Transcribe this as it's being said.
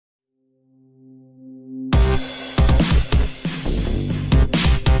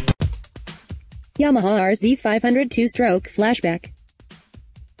Yamaha RZ500 2-stroke flashback.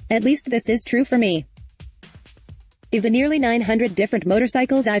 At least this is true for me. Of the nearly 900 different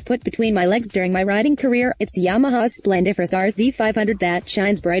motorcycles I've put between my legs during my riding career, it's Yamaha's splendiferous RZ500 that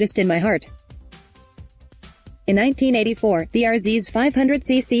shines brightest in my heart. In 1984, the RZ's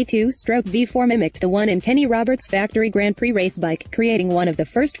 500cc 2-stroke V4 mimicked the one in Kenny Roberts' factory Grand Prix race bike, creating one of the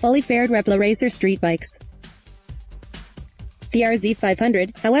first fully fared replica racer street bikes. The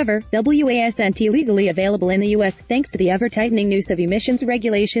RZ500, however, wasn't legally available in the US, thanks to the ever-tightening noose of emissions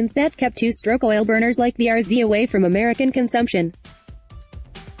regulations that kept two-stroke oil burners like the RZ away from American consumption.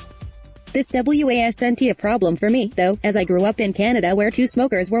 This wasn't a problem for me, though, as I grew up in Canada where two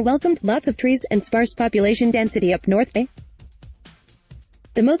smokers were welcomed, lots of trees, and sparse population density up north.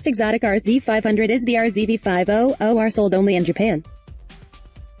 The most exotic RZ500 is the RZ500, sold only in Japan.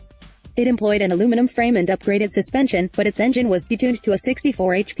 It employed an aluminum frame and upgraded suspension, but its engine was detuned to a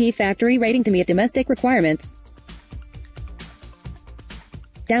 64 HP factory rating to meet domestic requirements.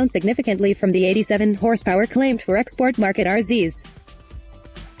 Down significantly from the 87 horsepower claimed for export market RZs.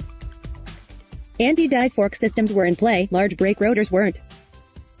 Anti-dive fork systems were in play, large brake rotors weren't.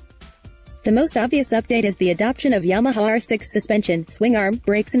 The most obvious update is the adoption of Yamaha R6 suspension, swing arm,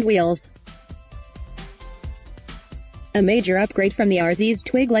 brakes and wheels. A major upgrade from the RZ's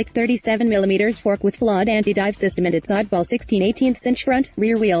twig-like 37mm fork with flawed anti-dive system and its oddball 16/18" front,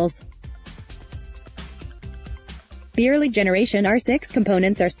 rear wheels. The early generation R6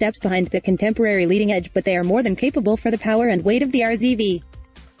 components are steps behind the contemporary leading edge, but they are more than capable for the power and weight of the RZV.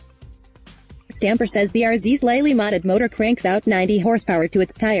 Stamper says the RZ's lightly modded motor cranks out 90 horsepower to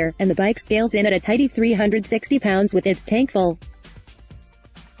its tire, and the bike scales in at a tidy 360 pounds with its tank full.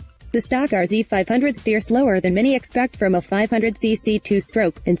 The stock RZ500 steers slower than many expect from a 500cc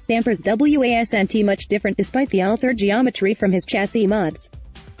 2-stroke, and Stamper's wasn't much different despite the altered geometry from his chassis mods.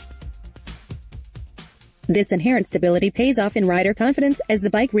 This inherent stability pays off in rider confidence, as the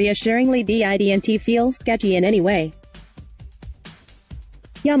bike reassuringly didn't feel sketchy in any way.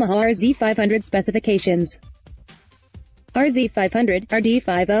 Yamaha RZ500 specifications. RZ500,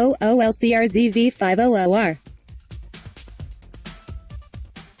 RD500LC RZV500R.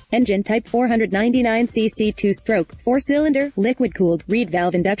 Engine type 499cc 2-stroke, 4-cylinder, liquid-cooled, reed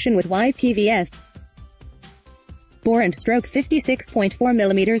valve induction with YPVS. Bore and stroke 56.4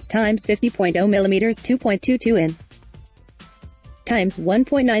 mm x 50.0 mm 2.22 in. Times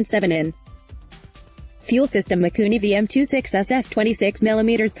 1.97 in. Fuel system Mikuni VM26SS 26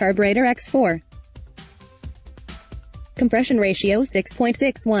 mm carburetor X4. Compression ratio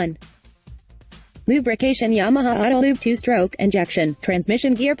 6.61. Lubrication Yamaha Autolube 2-stroke, injection,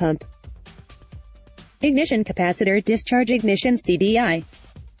 transmission gear pump. Ignition capacitor discharge ignition CDI.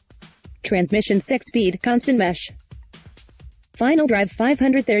 Transmission 6-speed, constant mesh. Final drive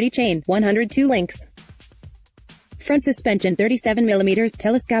 530 chain, 102 links. Front suspension 37mm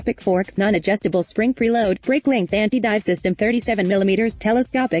telescopic fork, non-adjustable spring preload, brake length anti-dive system 37mm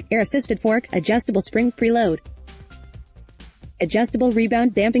telescopic, air-assisted fork, adjustable spring preload. Adjustable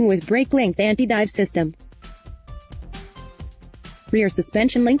rebound damping with brake length anti-dive system. Rear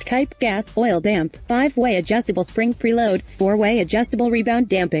suspension link type, gas, oil damp, 5-way adjustable spring preload, 4-way adjustable rebound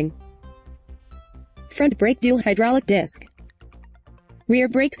damping. Front brake dual hydraulic disc. Rear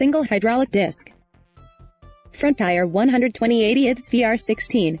brake single hydraulic disc. Front tire 120/80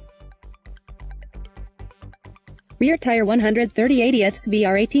 VR16. Rear tire 130/80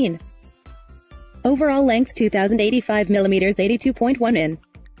 VR18. Overall length 2085 mm 82.1 in.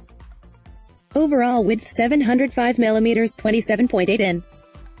 Overall width 705 mm 27.8 in.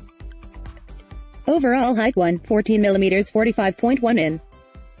 Overall height 114 mm 45.1 in.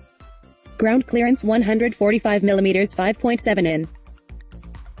 Ground clearance 145 mm 5.7 in.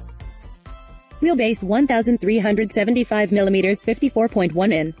 Wheelbase 1375 mm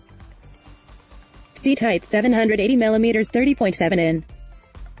 54.1 in. Seat height 780 mm 30.7 in.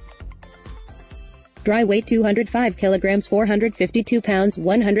 Dry weight 205 kilograms 452 pounds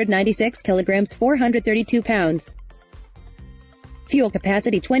 196 kilograms 432 pounds. Fuel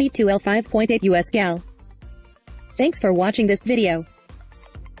capacity 22L 5.8 US gal. Thanks for watching this video.